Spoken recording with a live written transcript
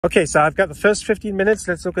Okay, so I've got the first 15 minutes.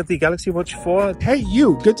 Let's look at the Galaxy Watch 4. Hey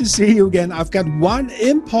you, good to see you again. I've got one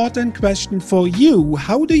important question for you.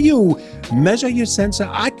 How do you measure your sensor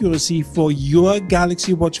accuracy for your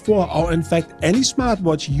Galaxy Watch 4, or in fact any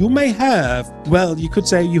smartwatch you may have? Well, you could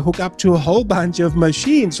say you hook up to a whole bunch of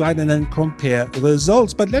machines, right, and then compare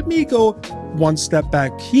results. But let me go one step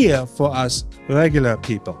back here for us regular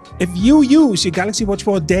people. If you use your Galaxy Watch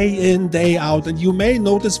 4 day in, day out, and you may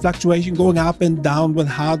notice fluctuation going up and down with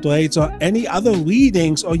heart rates or any other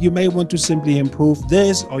readings, or you may want to simply improve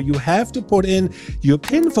this, or you have to put in your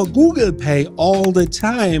PIN for Google Pay all the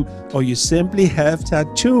time, or you simply have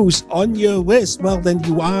tattoos on your wrist, well, then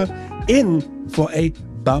you are in for a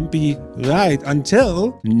bumpy ride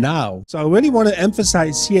until now. So I really want to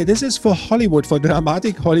emphasize here, this is for Hollywood, for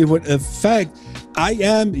dramatic Hollywood effect. I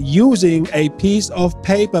am using a piece of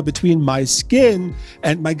paper between my skin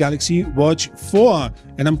and my Galaxy Watch 4,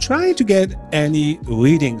 and I'm trying to get any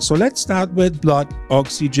reading. So let's start with blood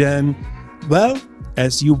oxygen. Well,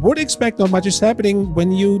 as you would expect, not much is happening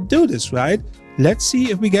when you do this, right? Let's see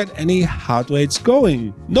if we get any heart rates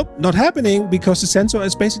going. Nope, not happening, because the sensor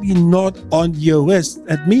is basically not on your wrist.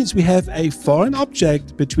 That means we have a foreign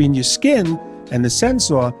object between your skin and the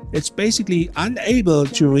sensor. It's basically unable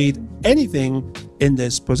to read anything in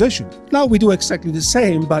this position. Now we do exactly the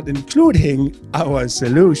same, but including our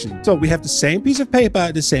solution. So we have the same piece of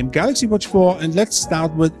paper, the same Galaxy Watch 4, and let's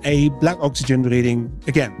start with a blood oxygen reading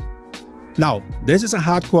again. Now, this is a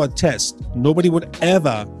hardcore test. Nobody would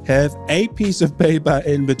ever have a piece of paper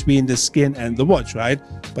in between the skin and the watch, right?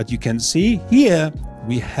 But you can see here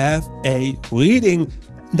we have a reading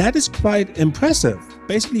that is quite impressive.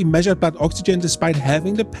 Basically measured blood oxygen despite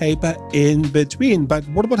having the paper in between. But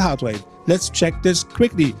what about heart rate? Let's check this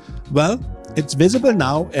quickly. Well, it's visible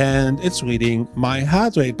now and it's reading my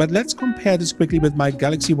heart rate. But let's compare this quickly with my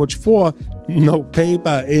Galaxy Watch 4. No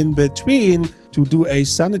paper in between to do a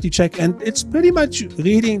sanity check, and it's pretty much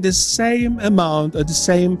reading the same amount or the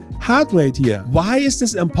same heart rate here. Why is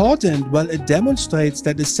this important? Well, it demonstrates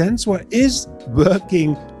that the sensor is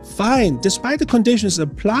working fine despite the conditions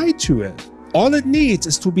applied to it. All it needs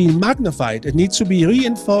is to be magnified. It needs to be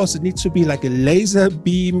reinforced. It needs to be like a laser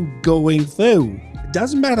beam going through. It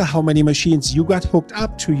doesn't matter how many machines you got hooked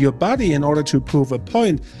up to your body in order to prove a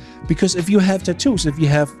point. Because if you have tattoos, if you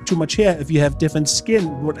have too much hair, if you have different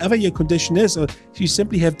skin, whatever your condition is, or if you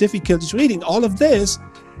simply have difficulties reading, all of this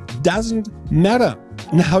doesn't matter.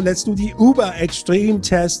 Now let's do the uber extreme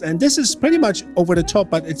test, and this is pretty much over the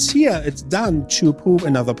top, but it's here, it's done to prove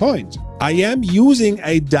another point. I am using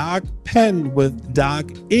a dark pen with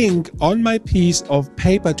dark ink on my piece of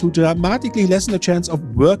paper to dramatically lessen the chance of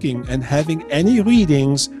working and having any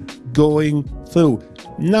readings going through.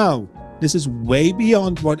 Now, this is way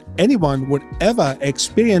beyond what anyone would ever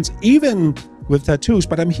experience, even with tattoos,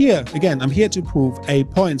 but I'm here, again, I'm here to prove a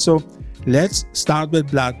point. So let's start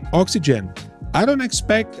with blood oxygen. I don't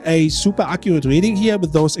expect a super accurate reading here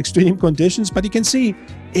with those extreme conditions, but you can see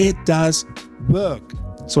it does work.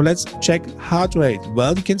 So let's check heart rate.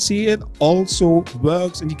 Well, you can see it also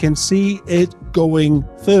works, and you can see it going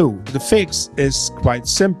through. The fix is quite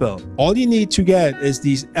simple. All you need to get is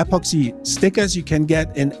these epoxy stickers you can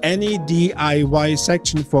get in any DIY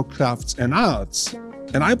section for crafts and arts.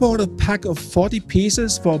 And I bought a pack of 40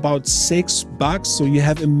 pieces for about $6, so you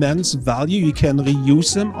have immense value. You can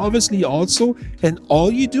reuse them obviously also, and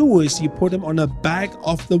all you do is you put them on the back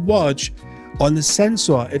of the watch. On the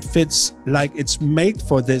sensor, it fits like it's made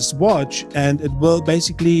for this watch, and it will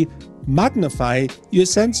basically magnify your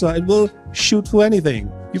sensor. It will shoot through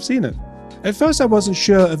anything. You've seen it. At first I wasn't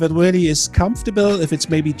sure if it really is comfortable, if it's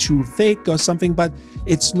maybe too thick or something, but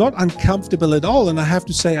it's not uncomfortable at all, and I have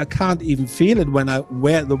to say I can't even feel it when I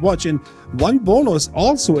wear the watch. And one bonus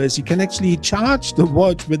also is you can actually charge the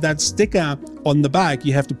watch with that sticker on the back.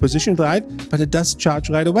 You have to position it right, but it does charge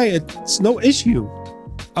right away. It's no issue.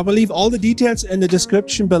 I will leave all the details in the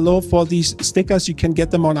description below for these stickers. You can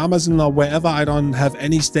get them on Amazon or wherever. I don't have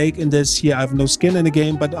any stake in this here. I have no skin in the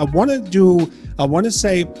game, but I want to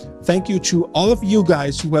say thank you to all of you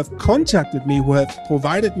guys who have contacted me, who have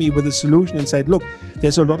provided me with a solution and said, look,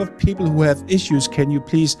 there's a lot of people who have issues. Can you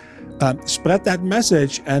please spread that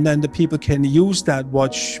message? And then the people can use that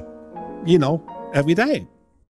watch, you know, every day.